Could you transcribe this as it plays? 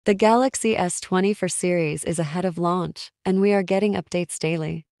The Galaxy S24 series is ahead of launch, and we are getting updates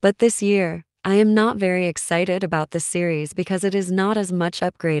daily. But this year, I am not very excited about this series because it is not as much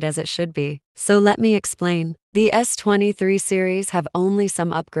upgrade as it should be. So let me explain. The S23 series have only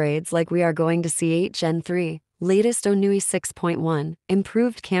some upgrades, like we are going to see 8 Gen 3, latest ONUI 6.1,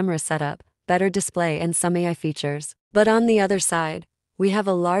 improved camera setup, better display and some AI features. But on the other side, we have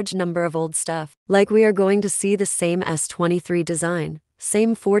a large number of old stuff, like we are going to see the same S23 design,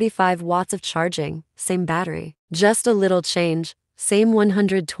 same 45 watts of charging, same battery, just a little change, same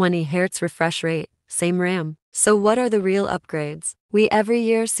 120Hz refresh rate, same RAM. So what are the real upgrades? We every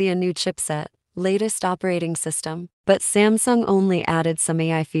year see a new chipset, latest operating system, but Samsung only added some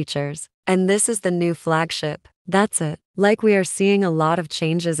AI features. And this is the new flagship. That's it. Like we are seeing a lot of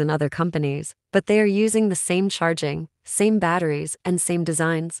changes in other companies, but they are using the same charging, same batteries, and same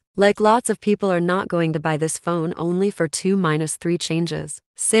designs. Like lots of people are not going to buy this phone only for 2-3 changes.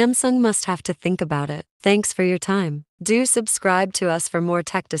 Samsung must have to think about it. Thanks for your time. Do subscribe to us for more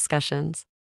tech discussions.